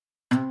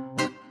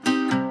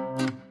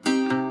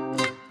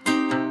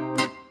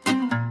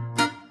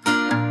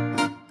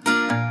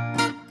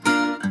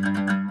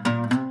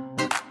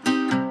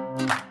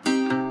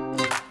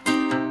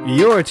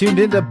You're tuned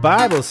into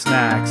Bible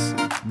Snacks.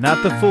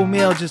 Not the full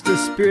meal, just a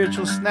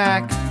spiritual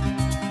snack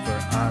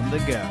for on the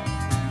go.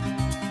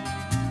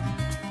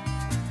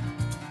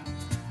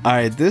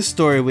 Alright, this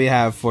story we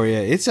have for you,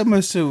 it's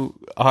almost too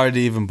hard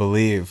to even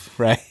believe,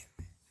 right?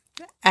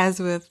 As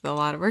with a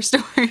lot of our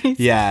stories.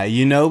 Yeah,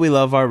 you know we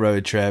love our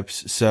road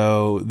trips.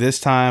 So this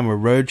time we're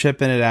road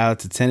tripping it out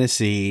to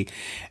Tennessee,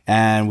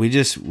 and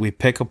we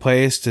pick a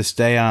place to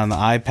stay on the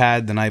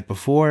iPad the night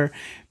before.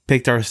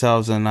 Picked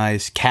ourselves a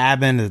nice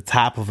cabin at the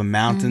top of a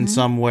mountain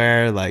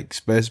somewhere, like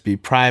supposed to be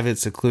private,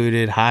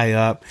 secluded, high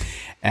up.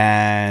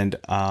 And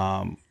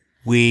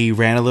we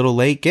ran a little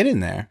late getting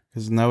there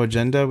because no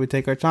agenda. We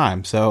take our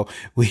time. So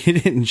we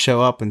didn't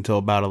show up until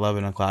about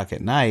 11 o'clock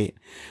at night.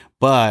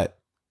 But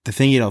the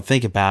thing you don't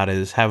think about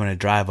is having to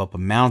drive up a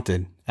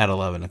mountain at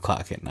 11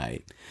 o'clock at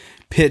night.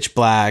 Pitch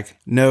black,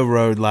 no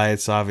road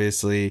lights,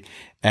 obviously.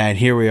 And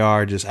here we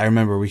are, I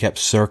remember we kept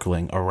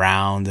circling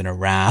around and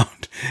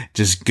around,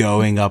 just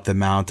going up the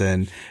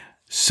mountain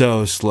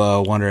so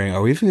slow, wondering,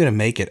 are we even going to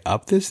make it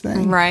up this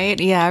thing? Right.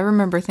 Yeah. I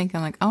remember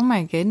thinking like, oh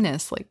my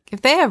goodness, like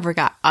if they ever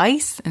got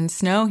ice and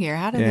snow here,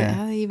 how did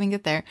they even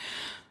get there?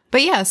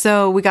 But yeah,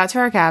 so we got to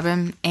our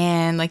cabin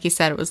and like you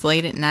said, it was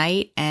late at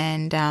night.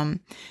 And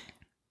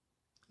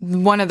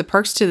one of the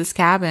perks to this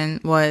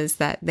cabin was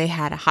that they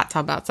had a hot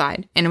tub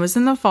outside and it was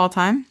in the fall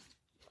time.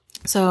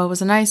 So it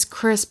was a nice,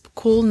 crisp,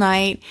 cool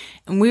night,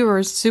 and we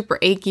were super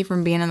achy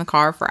from being in the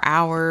car for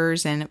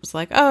hours, and it was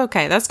like, oh,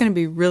 okay, that's going to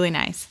be really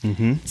nice.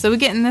 Mm-hmm. So we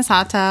get in this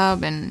hot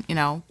tub, and,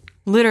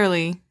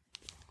 literally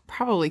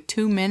probably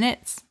 2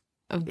 minutes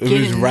of getting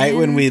in. It was right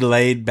when we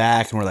laid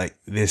back, and we're like,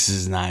 this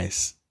is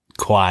nice,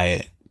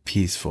 quiet,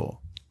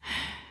 peaceful.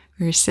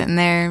 We were sitting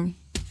there.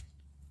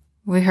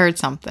 We heard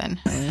something.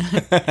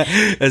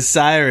 A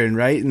siren,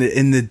 right?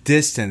 In the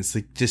distance,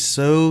 like just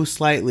so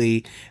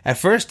slightly. At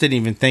first, didn't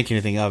even think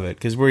anything of it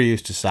because we're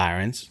used to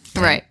sirens.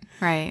 Right.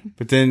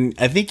 But then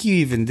I think you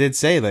even did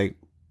say, like,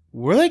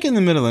 we're like in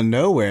the middle of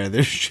nowhere.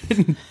 There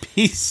shouldn't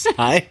be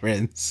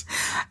sirens.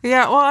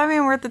 Yeah, well, I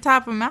mean, we're at the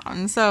top of a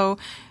mountain. So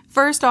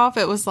first off,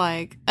 it was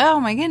like,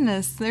 oh my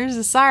goodness, there's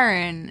a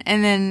siren.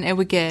 And then it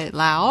would get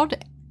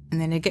loud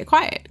and then it'd get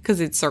quiet because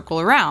it'd circle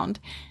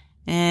around.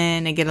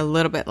 And they get a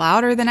little bit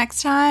louder the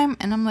next time.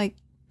 And I'm like,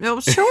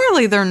 well,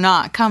 surely they're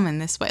not coming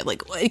this way.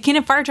 Like, can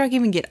a fire truck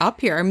even get up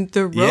here? I mean,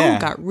 the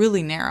road got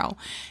really narrow.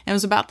 And it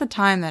was about the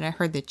time that I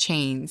heard the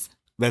chains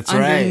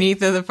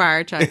underneath of the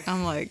fire truck.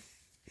 I'm like,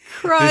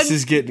 crud, this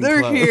is getting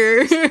they're close.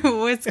 Here.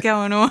 What's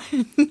going on?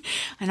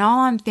 And all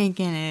I'm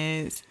thinking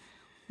is,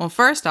 well,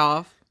 first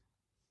off,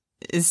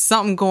 is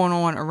something going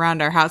on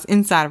around our house,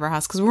 inside of our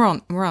house? Because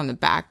we're on the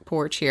back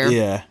porch here.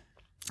 Yeah.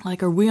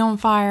 Like, are we on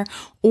fire?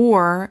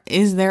 Or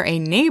is there a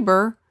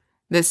neighbor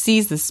that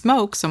sees the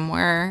smoke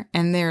somewhere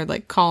and they're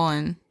like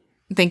calling,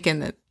 thinking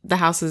that the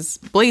house is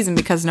blazing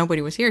because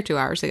nobody was here 2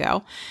 hours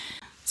ago?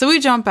 So we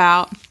jump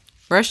out,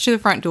 rush to the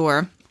front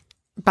door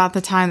about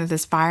the time that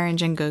this fire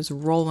engine goes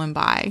rolling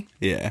by.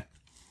 Yeah.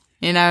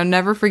 And I'll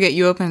never forget,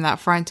 you open that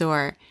front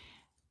door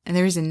and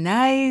there's a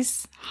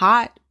nice,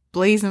 hot,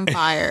 blazing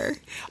fire.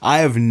 I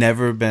have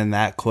never been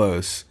that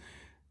close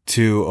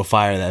to a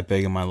fire that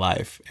big in my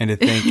life, and to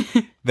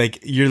think like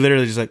you're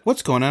literally just like,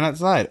 what's going on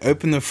outside?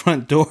 Open the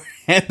front door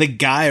and the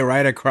guy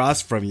right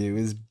across from you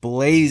is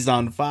blazed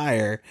on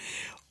fire.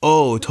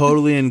 Oh,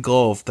 totally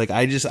engulfed. Like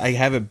I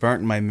have it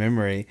burnt in my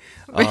memory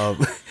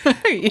of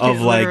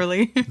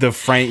literally. Like the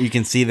frame. You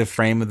can see the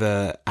frame of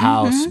the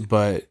house,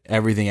 but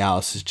everything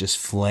else is just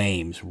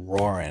flames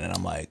roaring, and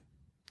I'm like,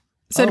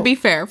 so to be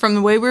fair, from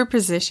the way we were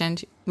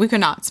positioned, we could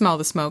not smell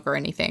the smoke or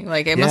anything.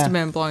 Like, it must have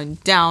been blowing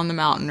down the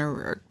mountain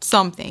or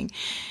something.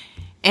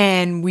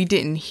 And we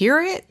didn't hear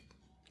it.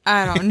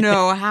 I don't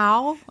know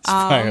how. It's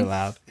fire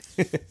loud.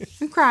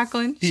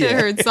 Crackling. Should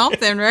have heard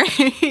something,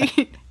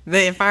 right?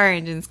 The fire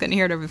engines couldn't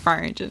hear it over the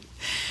fire engine.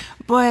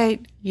 But,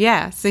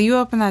 yeah. So you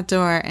open that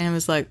door and it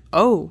was like,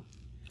 oh,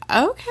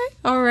 okay.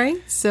 All right.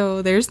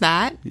 So there's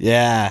that.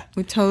 Yeah.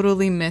 We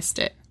totally missed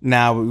it.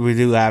 Now, we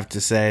do have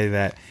to say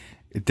that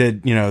it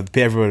did,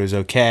 everybody was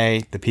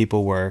okay. The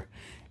people were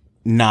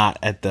not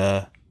at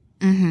the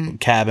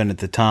cabin at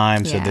the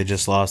time, so they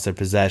just lost their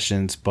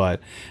possessions.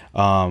 But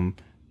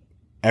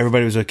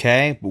everybody was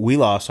okay. But we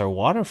lost our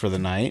water for the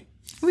night.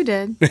 We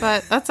did,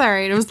 but that's all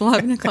right. It was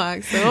 11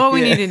 o'clock, so all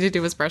we needed to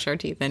do was brush our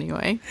teeth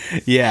anyway.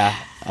 Yeah.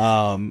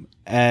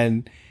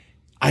 And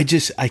I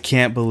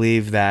can't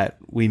believe that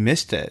we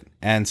missed it.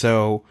 And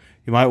so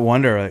you might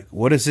wonder, like,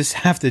 what does this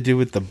have to do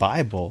with the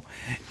Bible?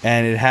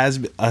 And it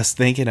has us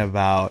thinking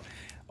about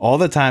all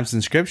the times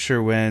in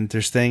Scripture when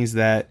there's things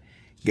that,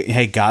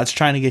 hey, God's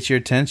trying to get your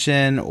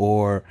attention,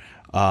 or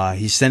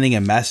He's sending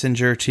a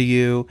messenger to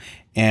you,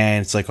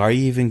 and it's like, are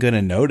you even going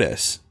to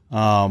notice?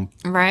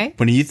 Right.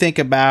 When you think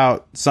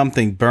about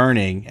something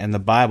burning in the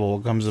Bible,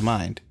 what comes to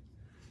mind?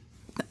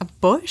 A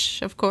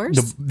bush, of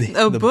course.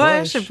 The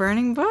bush, a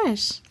burning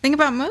bush. Think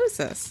about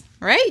Moses,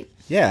 right?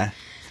 Yeah.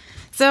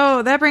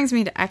 So that brings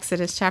me to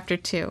Exodus chapter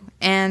 2.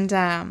 And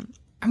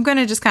I'm going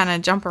to just kind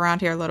of jump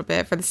around here a little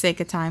bit for the sake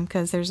of time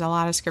because there's a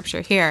lot of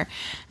scripture here.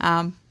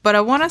 But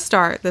I want to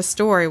start the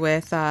story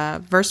with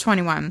verse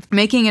 21,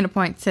 making it a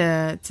point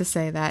to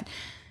say that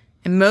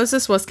and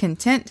Moses was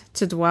content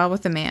to dwell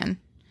with the man.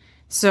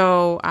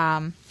 So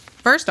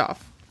first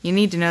off, you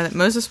need to know that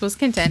Moses was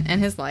content in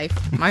his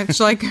life, much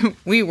like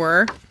we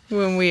were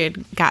when we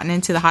had gotten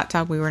into the hot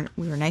tub. We were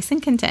nice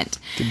and content.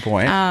 Good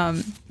point.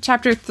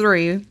 Chapter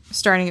 3,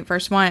 starting at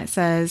verse 1, it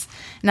says,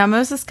 Now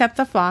Moses kept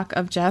the flock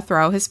of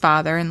Jethro, his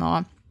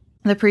father-in-law,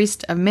 the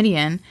priest of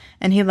Midian,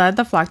 and he led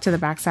the flock to the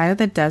backside of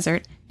the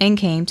desert and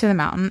came to the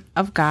mountain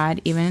of God,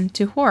 even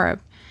to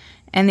Horeb.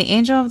 And the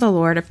angel of the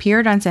Lord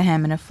appeared unto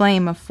him in a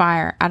flame of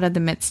fire out of the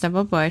midst of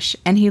a bush.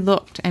 And he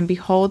looked, and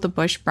behold, the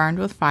bush burned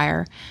with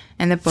fire,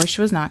 and the bush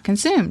was not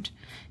consumed.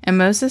 And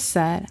Moses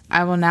said,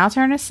 I will now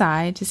turn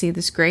aside to see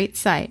this great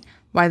sight,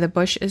 why the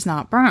bush is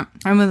not burnt.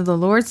 And when the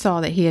Lord saw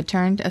that he had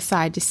turned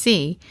aside to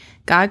see,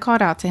 God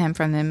called out to him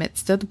from the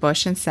midst of the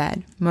bush and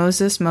said,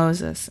 Moses,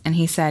 Moses. And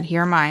he said,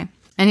 Here am I.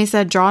 And he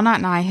said, Draw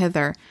not nigh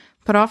hither.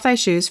 Put off thy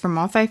shoes from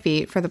off thy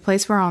feet, for the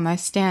place whereon thou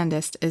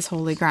standest is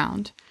holy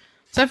ground.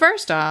 So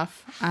first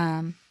off,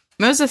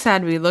 Moses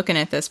had to be looking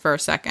at this for a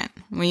second.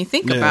 When you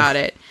think about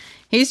it,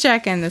 he's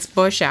checking this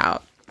bush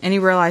out, and he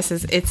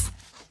realizes it's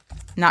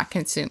not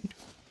consumed.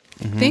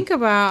 Mm-hmm. Think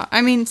about,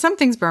 I mean, some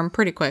things burn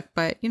pretty quick,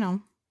 but,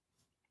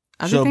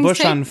 other so things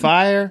bush on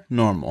fire,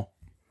 normal.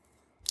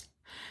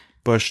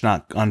 Bush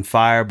not on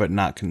fire, but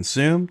not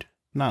consumed,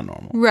 not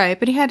normal. Right,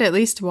 but he had to at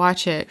least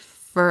watch it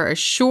for a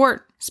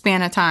short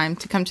span of time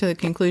to come to the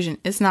conclusion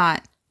it's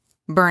not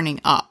burning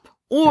up.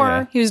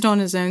 Or he was doing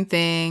his own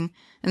thing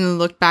and then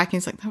looked back and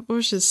he's like, that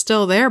bush is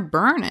still there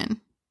burning.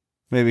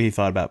 Maybe he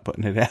thought about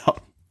putting it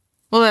out.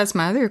 Well, that's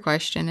my other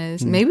question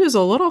is maybe it was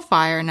a little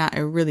fire, not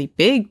a really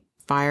big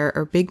fire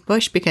or big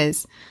bush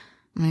because,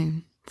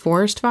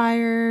 forest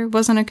fire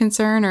wasn't a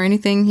concern or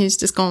anything. He's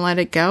just going to let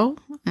it go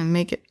and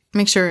make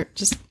sure it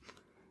just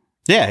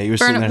he was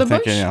sitting there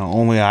thinking,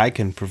 only I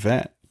can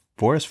prevent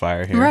forest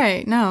fire here.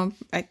 Right. No,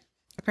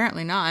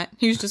 apparently not.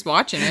 He was just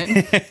watching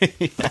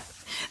it.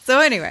 So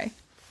anyway.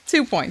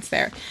 2 points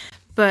there.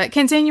 But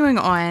continuing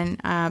on,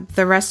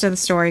 the rest of the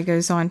story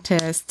goes on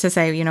to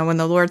say, when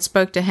the Lord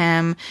spoke to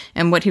him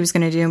and what he was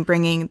going to do in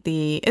bringing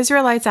the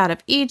Israelites out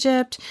of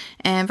Egypt.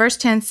 And verse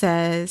 10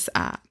 says,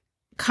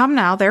 Come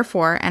now,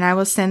 therefore, and I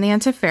will send thee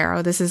unto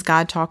Pharaoh. This is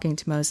God talking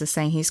to Moses,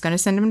 saying he's going to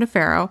send him to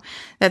Pharaoh,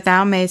 that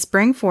thou mayest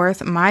bring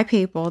forth my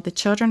people, the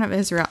children of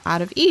Israel,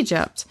 out of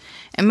Egypt.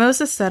 And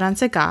Moses said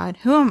unto God,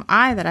 Who am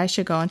I that I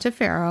should go unto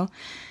Pharaoh,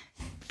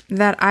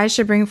 that I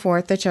should bring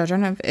forth the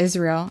children of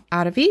Israel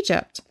out of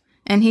Egypt?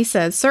 And he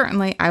said,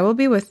 Certainly I will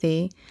be with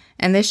thee,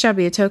 and this shall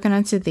be a token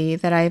unto thee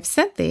that I have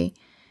sent thee.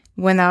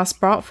 When thou hast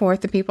brought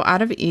forth the people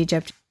out of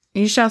Egypt,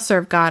 you shall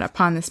serve God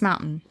upon this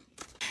mountain.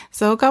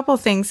 So a couple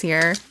things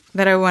here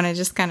that I want to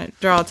just kind of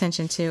draw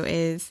attention to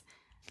is,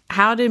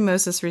 how did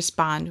Moses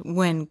respond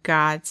when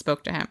God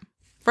spoke to him?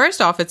 First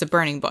off, it's a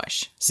burning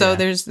bush. So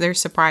there's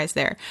surprise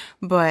there.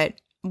 But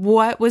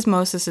what was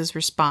Moses'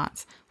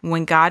 response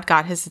when God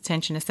got his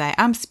attention to say,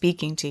 I'm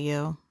speaking to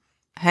you?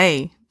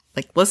 Hey,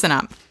 listen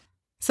up.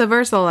 So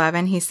verse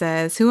 11, he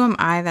says, Who am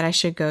I that I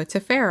should go to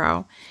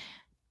Pharaoh?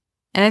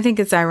 And I think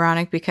it's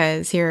ironic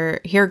because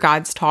here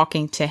God's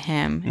talking to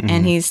him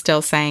and he's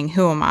still saying,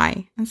 Who am I?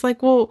 And it's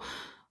like, well,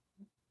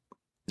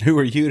 who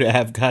are you to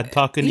have God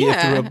talking to you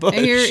through a bush?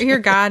 Here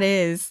God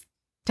is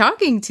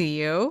talking to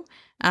you.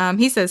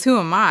 He says, Who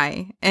am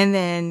I? And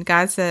then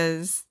God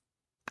says,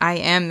 I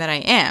am that I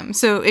am.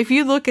 So if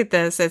you look at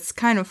this, it's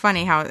kind of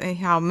funny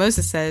how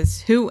Moses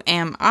says, Who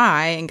am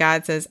I? And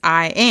God says,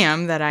 I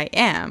am that I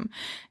am,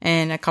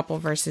 in a couple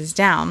verses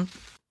down.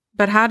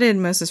 But how did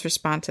Moses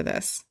respond to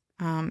this?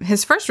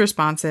 His first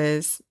response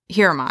is,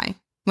 Here am I.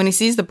 When he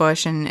sees the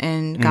bush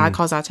and God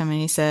calls out to him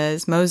and he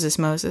says, Moses,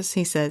 Moses,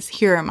 he says,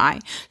 Here am I.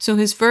 So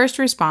his first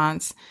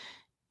response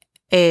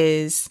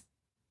is,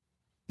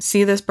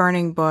 see this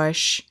burning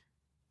bush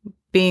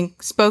being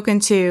spoken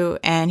to,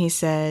 and he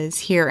says,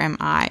 Here am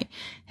I.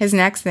 His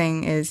next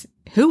thing is,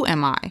 Who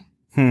am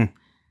I?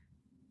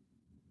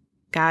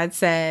 God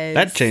says...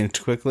 That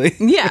changed quickly.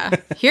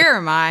 Here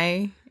am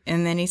I.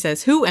 And then he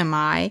says, Who am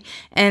I?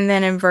 And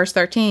then in verse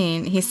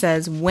 13, he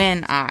says,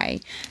 When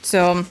I.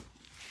 So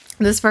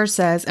this verse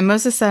says, And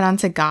Moses said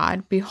unto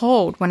God,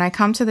 Behold, when I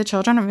come to the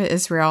children of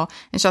Israel,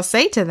 and shall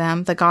say to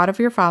them, The God of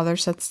your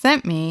fathers hath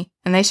sent me,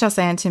 and they shall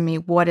say unto me,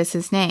 What is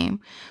his name?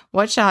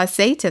 What shall I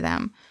say to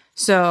them?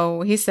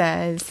 So he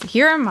says,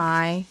 Here am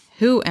I,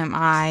 who am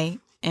I,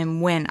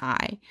 and when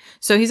I.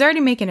 So he's already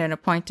making it a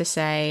point to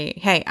say,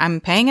 hey,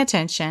 I'm paying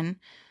attention,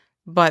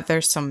 but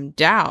there's some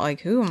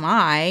doubt, who am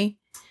I?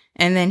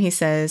 And then he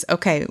says,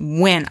 okay,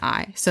 when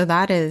I. So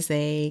that is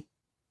a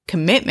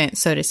commitment,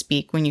 so to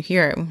speak, when you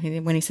hear it.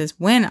 When he says,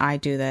 when I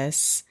do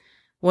this,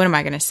 what am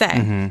I going to say?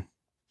 Mm-hmm.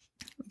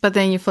 But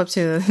then you flip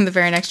to the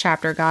very next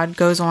chapter. God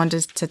goes on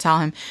to tell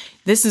him,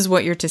 this is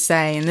what you're to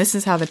say, and this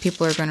is how the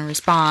people are going to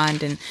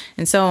respond,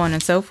 and so on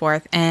and so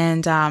forth.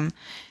 And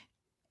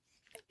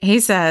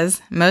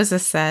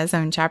Moses says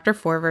in chapter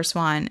 4, verse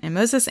 1, And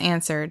Moses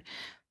answered,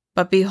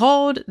 But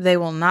behold, they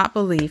will not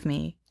believe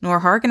me, nor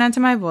hearken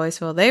unto my voice,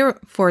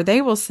 for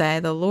they will say,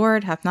 the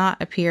Lord hath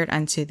not appeared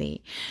unto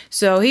thee.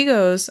 So he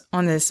goes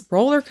on this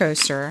roller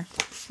coaster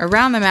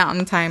around the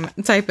mountain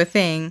type of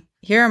thing.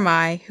 Here am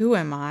I, who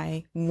am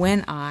I,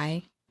 when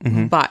I,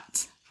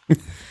 but.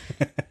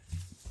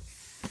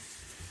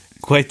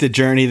 Quite the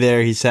journey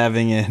there he's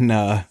having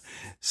in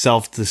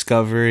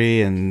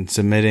self-discovery and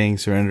submitting,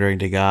 surrendering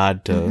to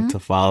God to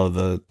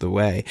follow the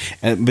way.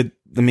 But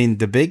I mean,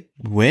 the big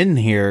win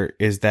here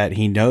is that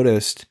he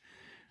noticed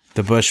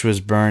the bush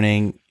was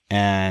burning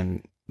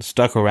and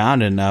stuck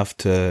around enough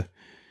to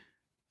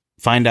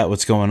find out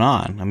what's going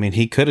on. I mean,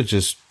 he could have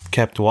just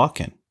kept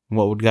walking.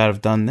 What would God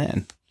have done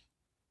then?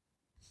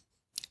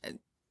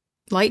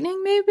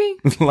 Lightning, maybe?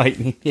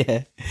 Lightning,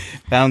 yeah.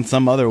 Found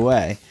some other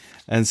way.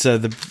 And so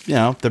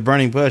the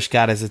burning bush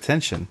got his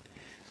attention.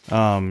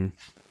 Another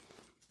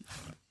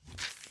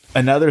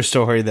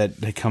story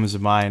that comes to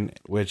mind,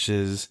 which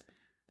is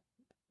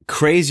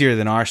crazier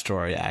than our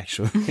story,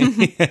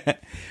 actually,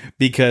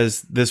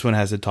 because this one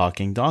has a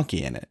talking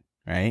donkey in it,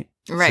 right?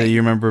 Right. So you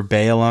remember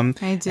Balaam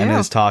and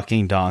his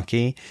talking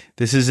donkey?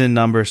 This is in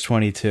Numbers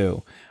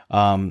 22.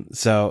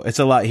 So it's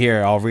a lot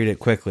here. I'll read it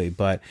quickly.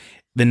 But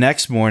the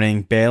next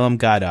morning, Balaam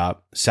got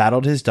up,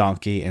 saddled his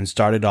donkey, and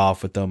started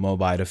off with the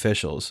Moabite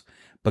officials.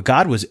 But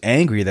God was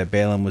angry that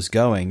Balaam was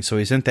going, so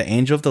he sent the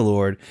angel of the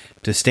Lord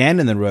to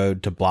stand in the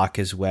road to block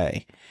his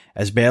way.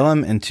 As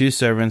Balaam and 2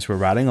 servants were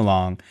riding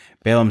along,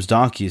 Balaam's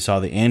donkey saw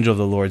the angel of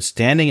the Lord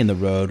standing in the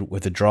road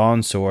with a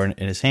drawn sword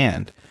in his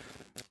hand.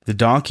 The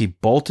donkey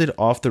bolted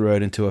off the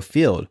road into a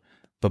field,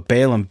 but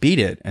Balaam beat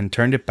it and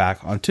turned it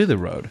back onto the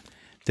road.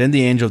 Then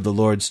the angel of the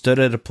Lord stood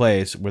at a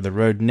place where the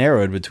road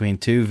narrowed between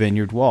 2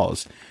 vineyard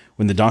walls.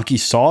 When the donkey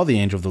saw the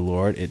angel of the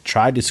Lord, it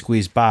tried to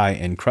squeeze by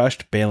and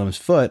crushed Balaam's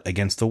foot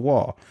against the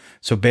wall.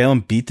 So Balaam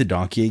beat the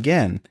donkey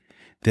again.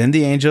 Then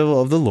the angel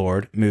of the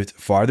Lord moved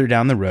farther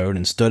down the road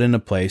and stood in a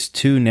place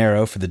too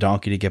narrow for the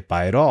donkey to get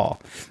by at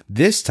all.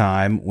 This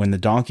time, when the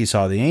donkey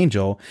saw the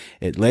angel,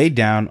 it laid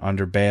down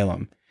under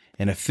Balaam.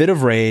 In a fit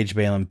of rage,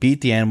 Balaam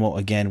beat the animal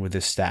again with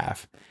his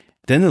staff.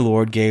 Then the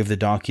Lord gave the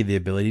donkey the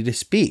ability to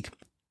speak.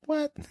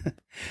 What?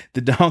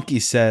 The donkey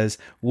says,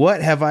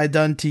 "What have I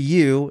done to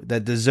you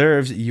that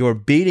deserves your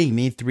beating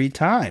me 3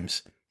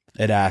 times?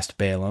 It asked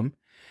Balaam.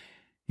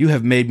 You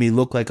have made me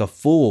look like a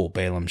fool,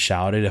 Balaam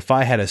shouted. If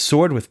I had a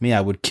sword with me,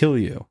 I would kill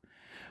you.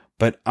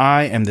 But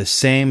I am the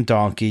same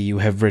donkey you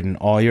have ridden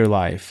all your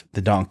life,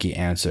 the donkey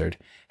answered.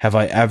 Have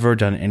I ever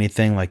done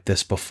anything like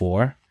this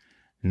before?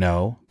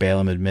 No,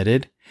 Balaam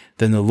admitted.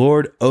 Then the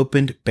Lord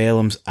opened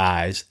Balaam's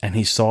eyes, and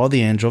he saw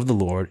the angel of the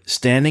Lord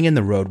standing in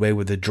the roadway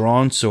with a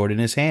drawn sword in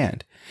his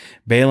hand.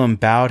 Balaam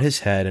bowed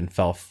his head and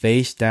fell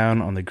face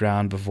down on the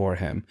ground before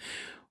him.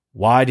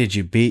 Why did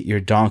you beat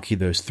your donkey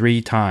those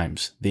 3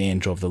 times? The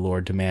angel of the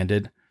Lord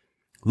demanded.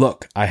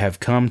 Look, I have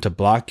come to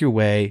block your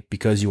way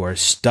because you are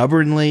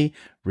stubbornly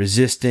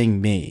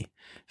resisting me.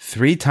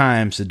 3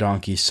 times the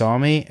donkey saw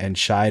me and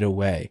shied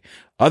away.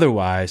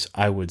 Otherwise,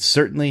 I would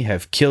certainly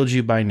have killed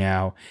you by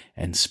now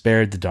and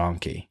spared the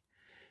donkey.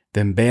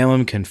 Then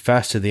Balaam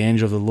confessed to the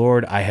angel of the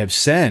Lord, I have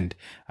sinned.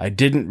 I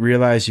didn't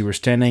realize you were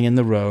standing in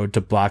the road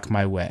to block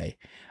my way.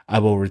 I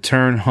will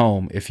return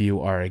home if you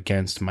are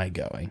against my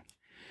going.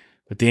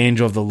 But the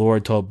angel of the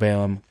Lord told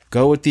Balaam,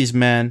 Go with these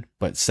men,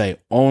 but say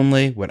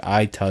only what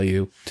I tell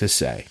you to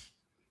say.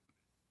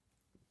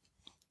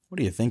 What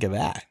do you think of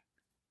that?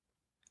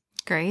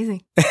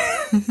 Crazy.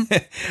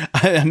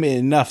 I mean,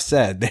 enough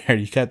said there.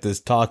 You got this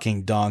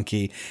talking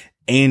donkey,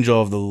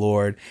 angel of the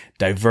Lord,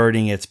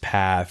 diverting its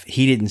path.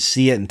 He didn't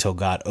see it until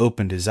God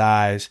opened his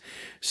eyes.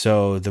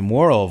 So the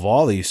moral of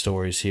all these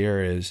stories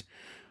here is,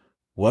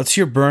 what's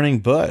your burning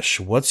bush?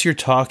 What's your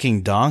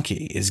talking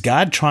donkey? Is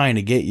God trying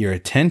to get your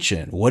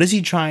attention? What is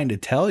he trying to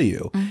tell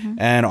you? Mm-hmm.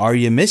 And are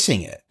you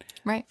missing it?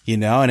 Right. You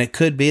know, and it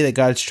could be that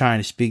God's trying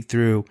to speak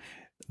through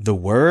the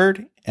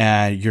word,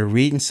 and you're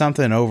reading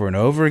something over and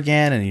over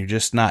again and you're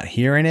just not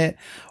hearing it.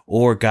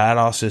 Or God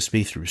also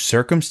speaks through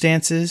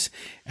circumstances,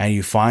 and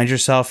you find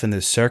yourself in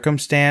this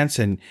circumstance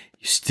and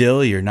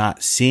you're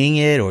not seeing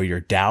it, or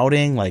you're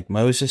doubting like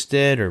Moses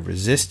did, or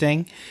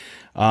resisting.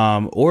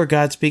 Or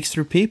God speaks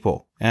through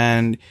people,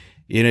 and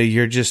you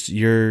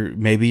know,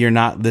 maybe you're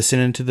not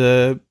listening to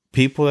the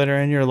people that are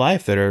in your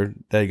life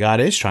that God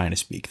is trying to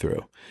speak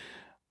through.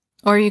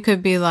 Or you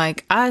could be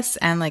like us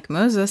and like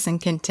Moses and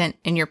content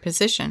in your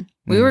position.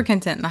 We were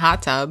content in the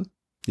hot tub.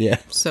 Yeah.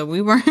 So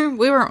we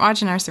weren't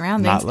watching our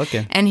surroundings. Not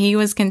looking. And he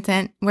was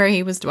content where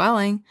he was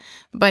dwelling.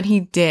 But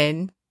he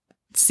did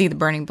see the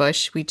burning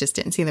bush. We just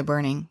didn't see the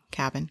burning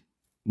cabin.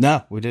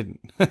 No, we didn't.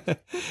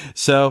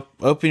 So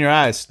open your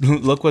eyes.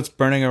 Look what's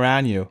burning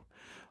around you.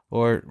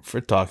 Or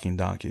for talking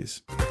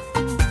donkeys.